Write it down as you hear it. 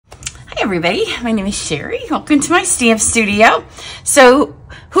everybody, my name is Cheri. Welcome to my stamp studio. So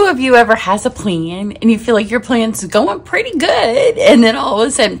who of you ever has a plan and you feel like your plan's going pretty good and then all of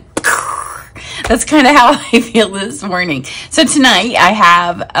a sudden, that's kind of how I feel this morning. So tonight I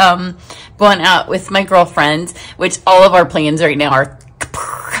have going out with my girlfriends, which all of our plans right now are,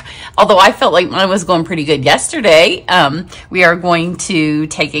 although I felt like mine was going pretty good yesterday. We are going to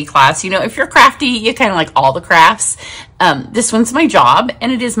take a class. You know, if you're crafty, you kind of like all the crafts. This one's my job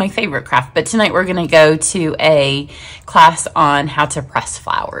and it is my favorite craft, but tonight we're going to go to a class on how to press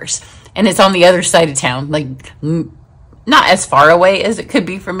flowers, and it's on the other side of town, like not as far away as it could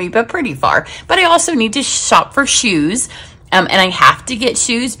be from me, but pretty far. But I also need to shop for shoes, and I have to get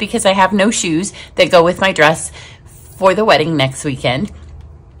shoes because I have no shoes that go with my dress for the wedding next weekend.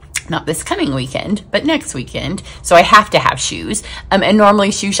 Not this coming weekend, but next weekend. So I have to have shoes. And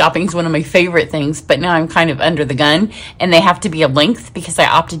normally shoe shopping is one of my favorite things, but now I'm kind of under the gun and they have to be a length because I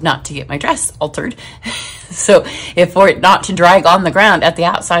opted not to get my dress altered. So if for it not to drag on the ground at the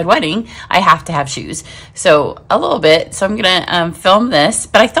outside wedding, I have to have shoes. So a little bit. So I'm going to film this,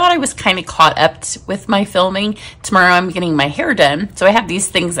 but I thought I was kind of caught up with my filming. Tomorrow I'm getting my hair done. So I have these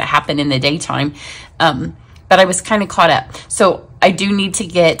things that happen in the daytime. But I was kind of caught up. So I do need to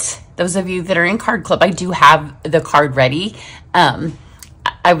get, those of you that are in Card Club, I do have the card ready. I'm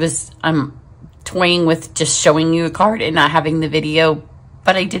toying with just showing you a card and not having the video,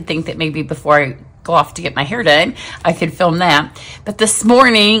 but I did think that maybe before I go off to get my hair done, I could film that. But this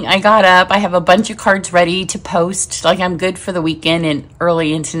morning I got up, I have a bunch of cards ready to post, like I'm good for the weekend and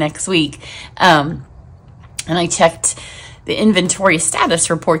early into next week. And I checked the inventory status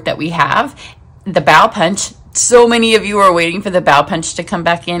report that we have, the bow punch. So many of you are waiting for the bow punch to come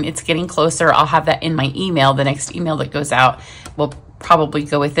back in. It's getting closer. I'll have that in my email. The next email that goes out will probably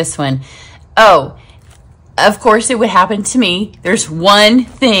go with this one. Oh, of course it would happen to me. There's one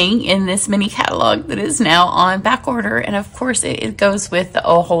thing in this mini catalog that is now on back order. And of course it goes with the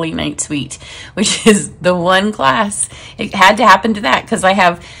Oh Holy Night Suite, which is the one class. It had to happen to that because I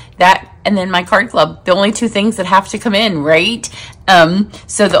have that and then my card club. The only two things that have to come in, right?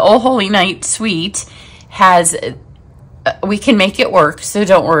 So the Oh Holy Night Suite has, we can make it work, so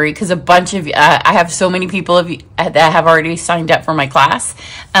don't worry, because a bunch of I have so many people that have already signed up for my class.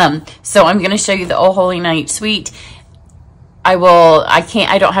 So I'm going to show you the Oh Holy Night Suite. I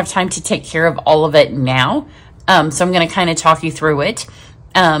don't have time to take care of all of it now, so I'm going to kind of talk you through it,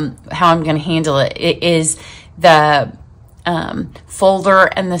 how I'm going to handle it. It is the folder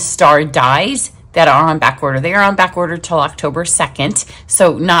and the star dies that are on back order. They are on back order till October 2nd,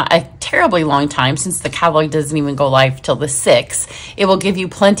 so not a terribly long time since the catalog doesn't even go live till the 6th. It will give you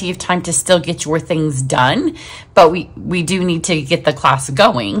plenty of time to still get your things done, but we do need to get the class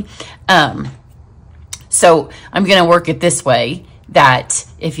going. So I'm going to work it this way, that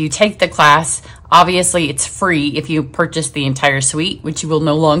if you take the class, obviously it's free if you purchase the entire suite, which you will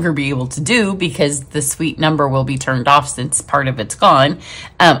no longer be able to do because the suite number will be turned off since part of it's gone.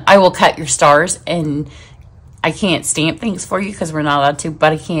 I will cut your stars, and I can't stamp things for you because we're not allowed to,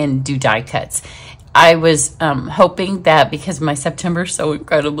 but I can do die cuts. I was hoping that because my September is so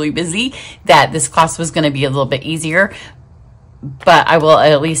incredibly busy that this class was going to be a little bit easier, but I will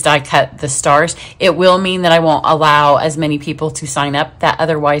at least die cut the stars. It will mean that I won't allow as many people to sign up that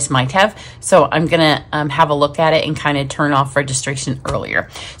otherwise might have. So I'm going to have a look at it and kind of turn off registration earlier.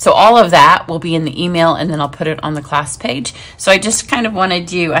 So all of that will be in the email, and then I'll put it on the class page. So I just kind of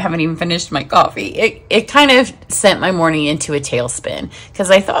wanted you, I haven't even finished my coffee. It kind of sent my morning into a tailspin because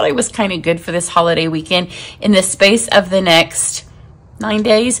I thought I was kind of good for this holiday weekend. In the space of the next 9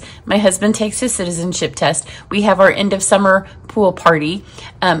 days, my husband takes his citizenship test. We have our end of summer pool party.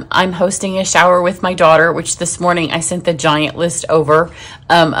 I'm hosting a shower with my daughter, which this morning I sent the giant list over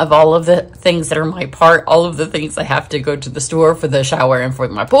of all of the things that are my part, all of the things I have to go to the store for the shower and for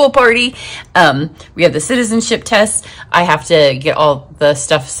my pool party. We have the citizenship test. I have to get all the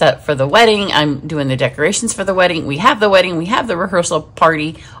stuff set for the wedding. I'm doing the decorations for the wedding. We have the wedding. We have the rehearsal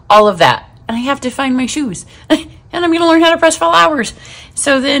party, all of that. And I have to find my shoes. And I'm going to learn how to press flowers.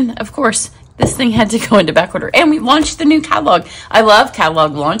 So then, of course, this thing had to go into back order. And we launched the new catalog. I love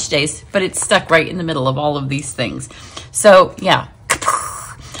catalog launch days, but it's stuck right in the middle of all of these things. So, yeah.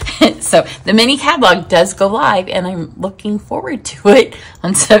 So the mini catalog does go live, and I'm looking forward to it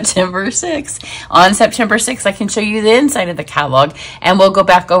on September 6th. On September 6th, I can show you the inside of the catalog, and we'll go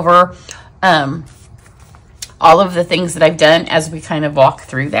back over all of the things that I've done as we kind of walk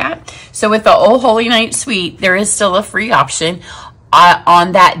through that. So with the Oh Holy Night Suite, there is still a free option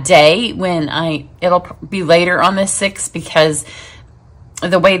on that day when it'll be later on the 6th, because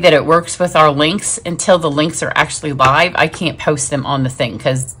the way that it works with our links, until the links are actually live, I can't post them on the thing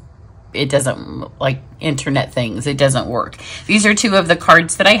because it doesn't, like internet things, it doesn't work. These are 2 of the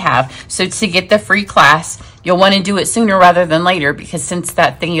cards that I have. So to get the free class, you'll want to do it sooner rather than later, because since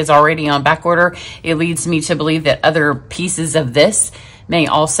that thing is already on back order, it leads me to believe that other pieces of this may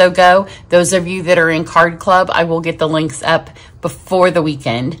also go. Those of you that are in Card Club, I will get the links up before the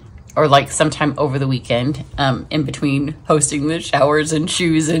weekend, or like sometime over the weekend, in between hosting the showers and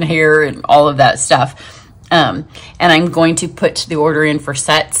shoes and hair and all of that stuff. And I'm going to put the order in for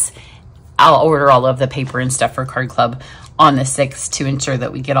sets. I'll order all of the paper and stuff for Card Club on the 6th to ensure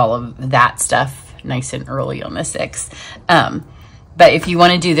that we get all of that stuff nice and early on the 6th. But if you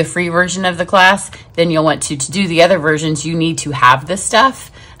want to do the free version of the class, then you'll want to do the other versions, you need to have the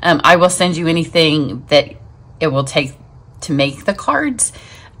stuff. I will send you anything that it will take to make the cards.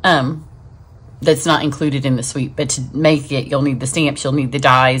 That's not included in the suite, but to make it, you'll need the stamps, you'll need the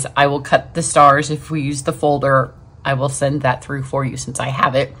dies. I will cut the stars. If we use the folder, I will send that through for you since I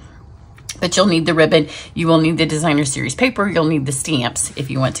have it. But you'll need the ribbon, you will need the designer series paper, you'll need the stamps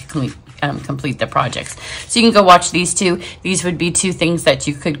if you want to complete the projects. So you can go watch these 2. These would be 2 things that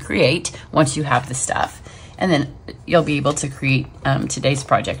you could create once you have the stuff. And then you'll be able to create today's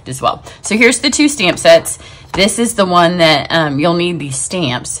project as well. So here's the 2 stamp sets. This is the one that you'll need these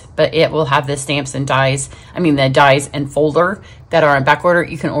stamps, but it will have the stamps and dies, the dies and folder that are on back order.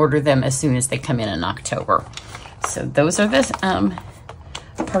 You can order them as soon as they come in October. So those are the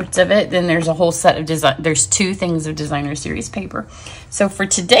parts of it. Then there's a whole set of there's 2 things of designer series paper. So for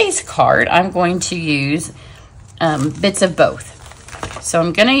today's card, I'm going to use bits of both. So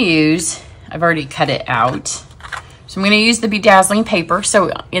I'm going to use, I've already cut it out. So I'm going to use the bedazzling paper. So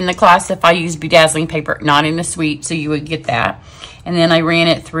in the class, if I use bedazzling paper, not in the suite, so you would get that. And then I ran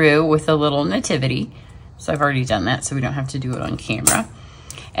it through with a little nativity. So I've already done that, so we don't have to do it on camera.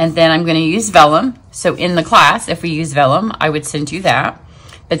 And then I'm going to use vellum. So in the class, if we use vellum, I would send you that.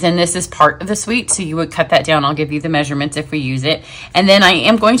 But then this is part of the suite, so you would cut that down. I'll give you the measurements if we use it. And then I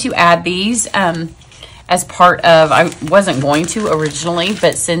am going to add these as part of, I wasn't going to originally,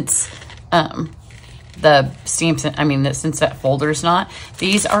 but since the stamps, since that folder's not,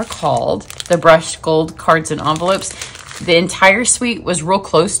 these are called the brushed gold cards and envelopes. The entire suite was real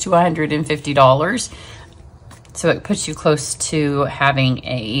close to $150. So it puts you close to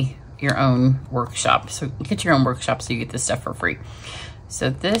having your own workshop. So get your own workshop so you get this stuff for free. So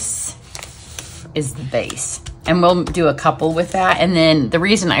this is the base, and we'll do a couple with that. And then the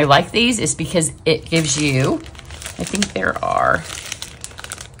reason I like these is because it gives you, I think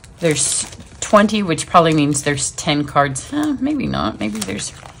there's 20, which probably means there's 10 cards. Maybe not, maybe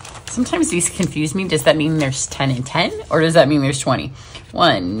there's, sometimes these confuse me. Does that mean there's 10 and 10, or does that mean there's 20?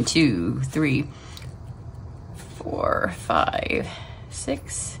 1, 2, 3, 4, 5,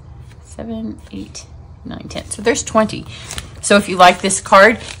 6, 7, 8, 9, 10. So there's 20. So if you like this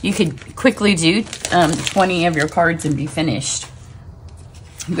card, you could quickly do 20 of your cards and be finished.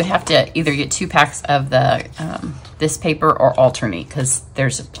 You would have to either get 2 packs of the this paper or alternate, because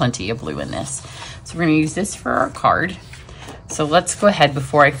there's plenty of blue in this. So we're going to use this for our card. So let's go ahead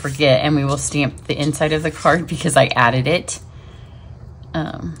before I forget, and we will stamp the inside of the card because I added it.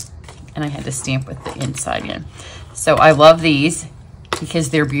 And I had to stamp with the inside in. So I love these because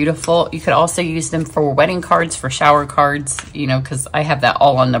they're beautiful. You could also use them for wedding cards, for shower cards, because I have that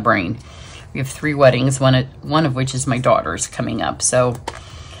all on the brain. We have 3 weddings, one of which is my daughter's coming up. So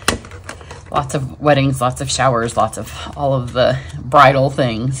lots of weddings, lots of showers, lots of all of the bridal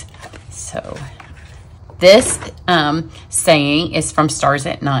things. So this saying is from Stars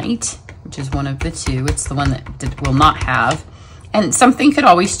at Night, which is one of the 2. It's the one that will not have. And something could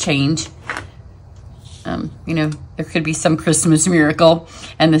always change. There could be some Christmas miracle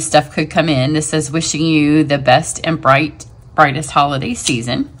and this stuff could come in. This says, wishing you the best and brightest holiday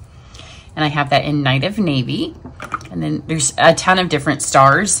season. And I have that in Night of Navy. And then there's a ton of different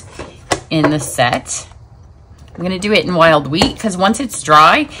stars in the set. I'm going to do it in Wild Wheat because once it's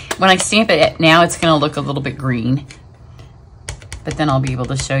dry, when I stamp it now, it's going to look a little bit green. But then I'll be able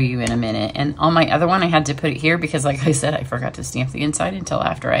to show you in a minute. And on my other one, I had to put it here because, like I said, I forgot to stamp the inside until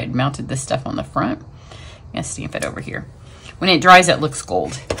after I had mounted this stuff on the front. I'm going to stamp it over here. When it dries, it looks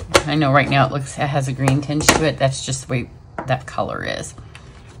gold. I know right now it has a green tinge to it. That's just the way that color is.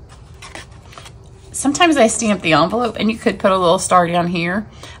 Sometimes I stamp the envelope, and you could put a little star down here.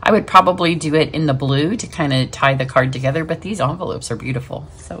 I would probably do it in the blue to kind of tie the card together, but these envelopes are beautiful,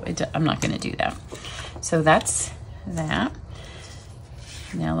 so I'm not going to do that. So that's that.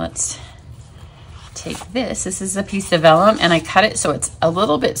 Now let's take this. This is a piece of vellum, and I cut it so it's a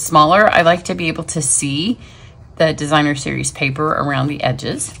little bit smaller. I like to be able to see the designer series paper around the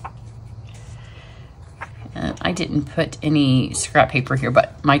edges. I I didn't put any scrap paper here,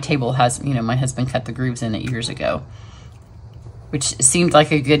 but my table has, you know, my husband cut the grooves in it years ago, which seemed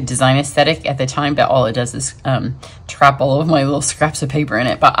like a good design aesthetic at the time, but all it does is trap all of my little scraps of paper in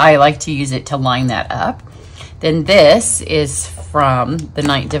it. But I like to use it to line that up. Then this is from the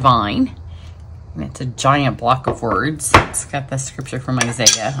Night Divine, and it's a giant block of words. It's got the scripture from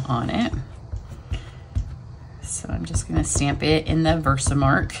Isaiah on it. So I'm just gonna stamp it in the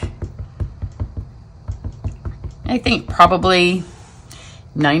Versamark. I think probably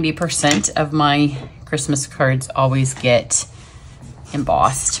 90% of my Christmas cards always get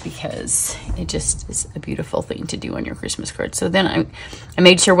embossed because it just is a beautiful thing to do on your Christmas card. So then I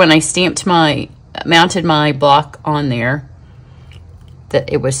made sure when I mounted my block on there that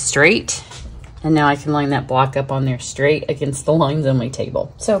it was straight, and now I can line that block up on there straight against the lines on my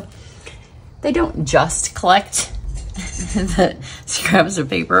table. So they don't just collect the scraps of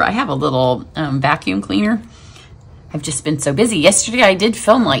paper. I have a little vacuum cleaner. I've just been so busy. Yesterday I did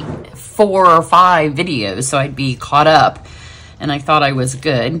film like 4 or 5 videos, so I'd be caught up, and I thought I was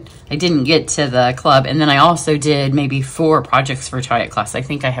good. I didn't get to the club, and then I also did maybe 4 projects for Try It class. I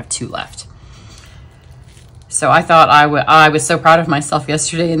think I have 2 left. So I thought I was so proud of myself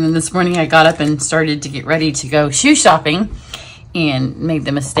yesterday, and then this morning I got up and started to get ready to go shoe shopping and made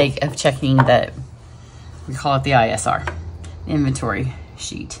the mistake of checking that, we call it the ISR, inventory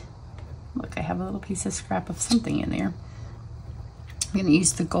sheet. Look, I have a little piece of scrap of something in there. I'm going to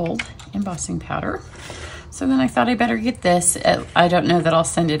use the gold embossing powder. So then I thought I better get this. I don't know that I'll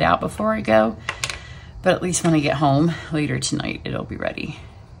send it out before I go, but at least when I get home later tonight, it'll be ready.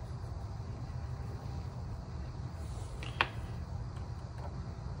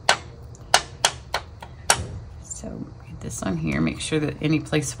 So get this on here. Make sure that any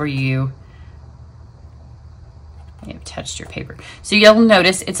place where you have touched your paper. So you'll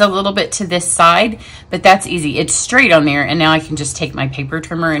notice it's a little bit to this side, but that's easy. It's straight on there, and now I can just take my paper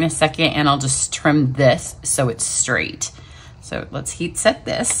trimmer in a second and I'll just trim this so it's straight. So let's heat set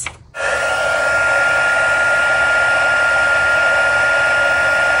this.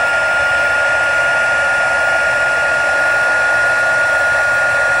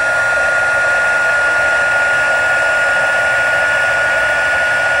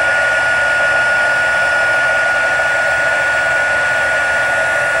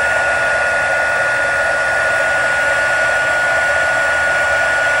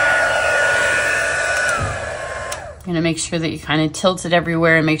 Going to make sure that you kind of tilt it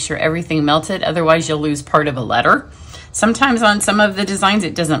everywhere and make sure everything melted. Otherwise, you'll lose part of a letter. Sometimes on some of the designs,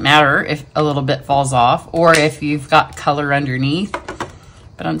 it doesn't matter if a little bit falls off or if you've got color underneath.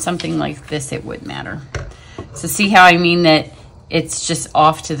 But on something like this, it would matter. So see how I mean that it's just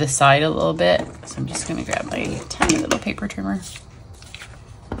off to the side a little bit? So I'm just going to grab my tiny little paper trimmer.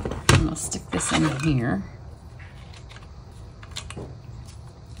 And I'll stick this in here.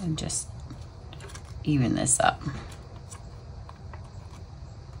 And just even this up.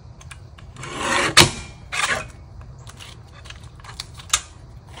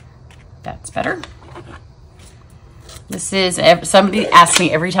 That's better. This is, somebody asks me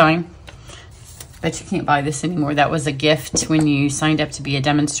every time, but you can't buy this anymore. That was a gift when you signed up to be a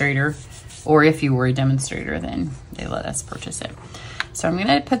demonstrator, or if you were a demonstrator, then they let us purchase it. So I'm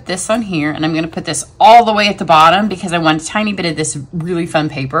gonna put this on here, and I'm gonna put this all the way at the bottom because I want a tiny bit of this really fun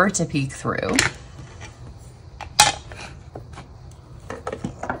paper to peek through.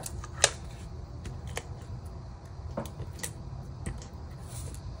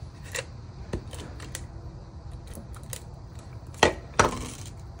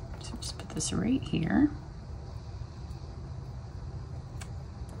 This right here.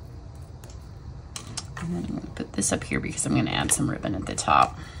 And then I'm going to put this up here because I'm going to add some ribbon at the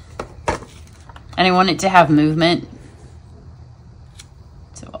top. And I want it to have movement.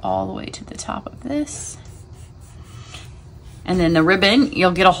 So all the way to the top of this. And then the ribbon,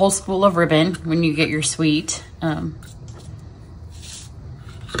 you'll get a whole spool of ribbon when you get your suite.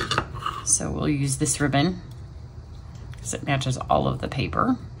 So we'll use this ribbon because it matches all of the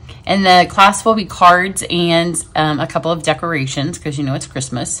paper. And the class will be cards and a couple of decorations because you know it's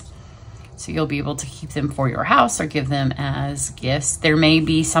Christmas. So you'll be able to keep them for your house or give them as gifts. There may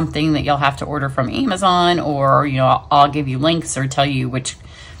be something that you'll have to order from Amazon, or, you know, I'll give you links or tell you which,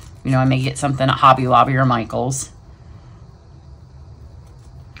 you know, I may get something at Hobby Lobby or Michael's.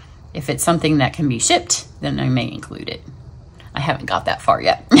 If it's something that can be shipped, then I may include it. I haven't got that far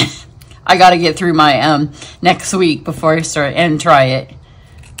yet. I got to get through my next week before I start and try it.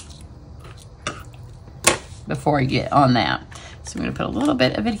 Before I get on that. So I'm going to put a little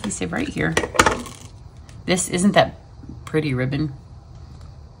bit of adhesive right here. This isn't that pretty ribbon.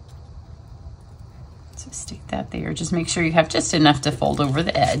 So Stick that there. Just make sure you have just enough to fold over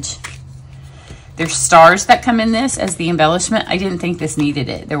the edge. There's stars that come in this as the embellishment. I didn't think this needed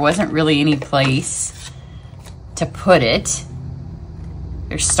it. There wasn't really any place to put it.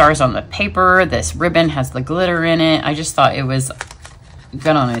 There's stars on the paper. This ribbon has the glitter in it. I just thought it was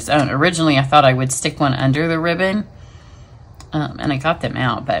good on its own. Originally, I thought I would stick one under the ribbon, and I got them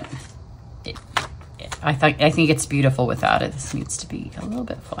out, but I think it's beautiful without it. This needs to be a little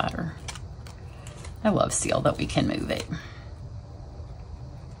bit flatter. I love seal that we can move it.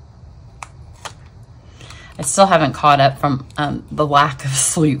 I still haven't caught up from the lack of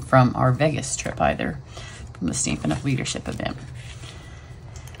sleep from our Vegas trip either, from the Stampin' Up! Leadership event.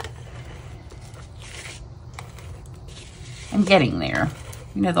 I'm getting there.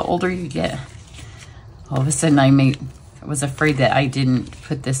 You know, the older you get, all of a sudden I was afraid that I didn't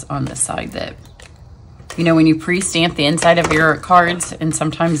put this on the side that, you know, when you pre-stamp the inside of your cards, and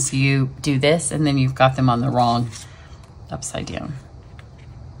sometimes you do this and then you've got them on the wrong upside down.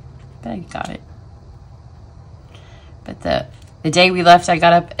 But I got it. But the day we left, I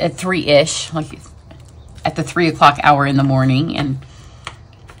got up at 3-ish, like at the 3 o'clock hour in the morning. And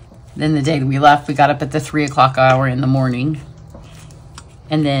then the day that we left, we got up at the 3 o'clock hour in the morning.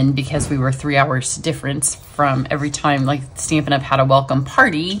 And then because we were 3 hours difference from every time, like Stampin' Up! Had a welcome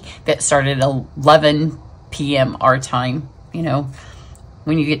party that started at 11 p.m. our time. You know,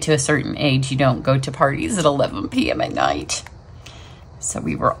 when you get to a certain age, you don't go to parties at 11 p.m. at night. So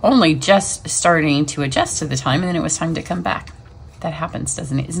we were only just starting to adjust to the time, and then it was time to come back. That happens,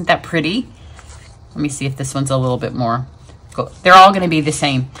 doesn't it? Isn't that pretty? Let me see if this one's a little bit more. Cool. They're all going to be the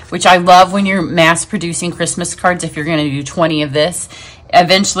same, which I love when you're mass producing Christmas cards. If you're going to do 20 of this,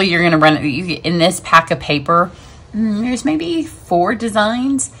 eventually you're going to run in this pack of paper. There's maybe 4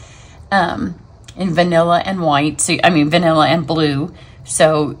 designs in vanilla and white. So I mean vanilla and blue.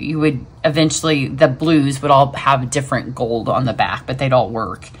 So you would eventually, the blues would all have different gold on the back, but they'd all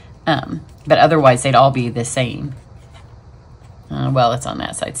work. But otherwise they'd all be the same. Well, it's on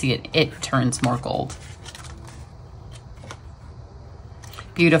that side. See, it turns more gold.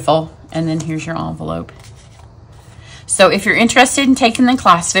 Beautiful. And then here's your envelope. So if you're interested in taking the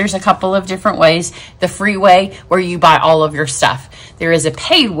class, there's a couple of different ways. The free way, where you buy all of your stuff. There is a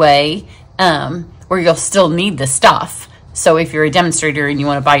paid way where you'll still need the stuff. So if you're a demonstrator and you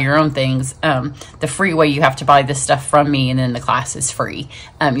want to buy your own things, the free way, you have to buy this stuff from me, and then the class is free.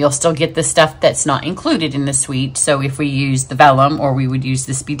 You'll still get the stuff that's not included in the suite. So if we use the vellum, or we would use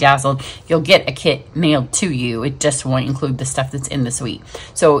this bedazzled, you'll get a kit mailed to you. It just won't include the stuff that's in the suite.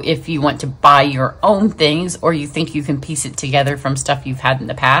 So if you want to buy your own things, or you think you can piece it together from stuff you've had in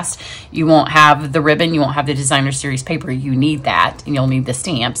the past, you won't have the ribbon, you won't have the designer series paper. You need that, and you'll need the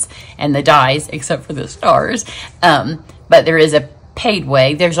stamps and the dies, except for the stars. But there is a paid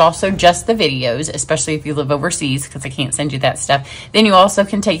way. There's also just the videos, especially if you live overseas, because I can't send you that stuff. Then you also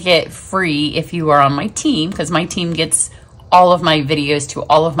can take it free if you are on my team, because my team gets all of my videos to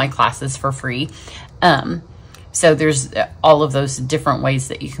all of my classes for free. So there's all of those different ways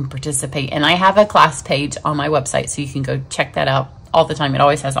that you can participate. And I have a class page on my website, so you can go check that out all the time. It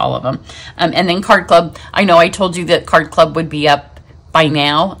always has all of them. And then Card Club. I know I told you that Card Club would be up by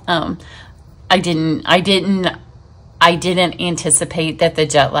now. I didn't anticipate that the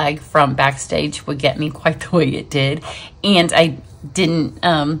jet lag from backstage would get me quite the way it did. And I didn't,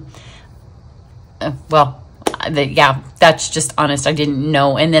 yeah, that's just honest. I didn't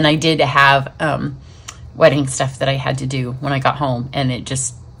know. And then I did have wedding stuff that I had to do when I got home, and it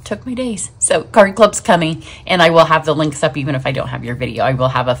just took my days. So Card Club's coming, and I will have the links up even if I don't have your video. I will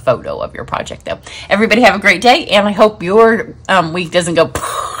have a photo of your project though. Everybody have a great day, and I hope your week doesn't go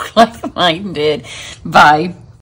like mine did. Bye.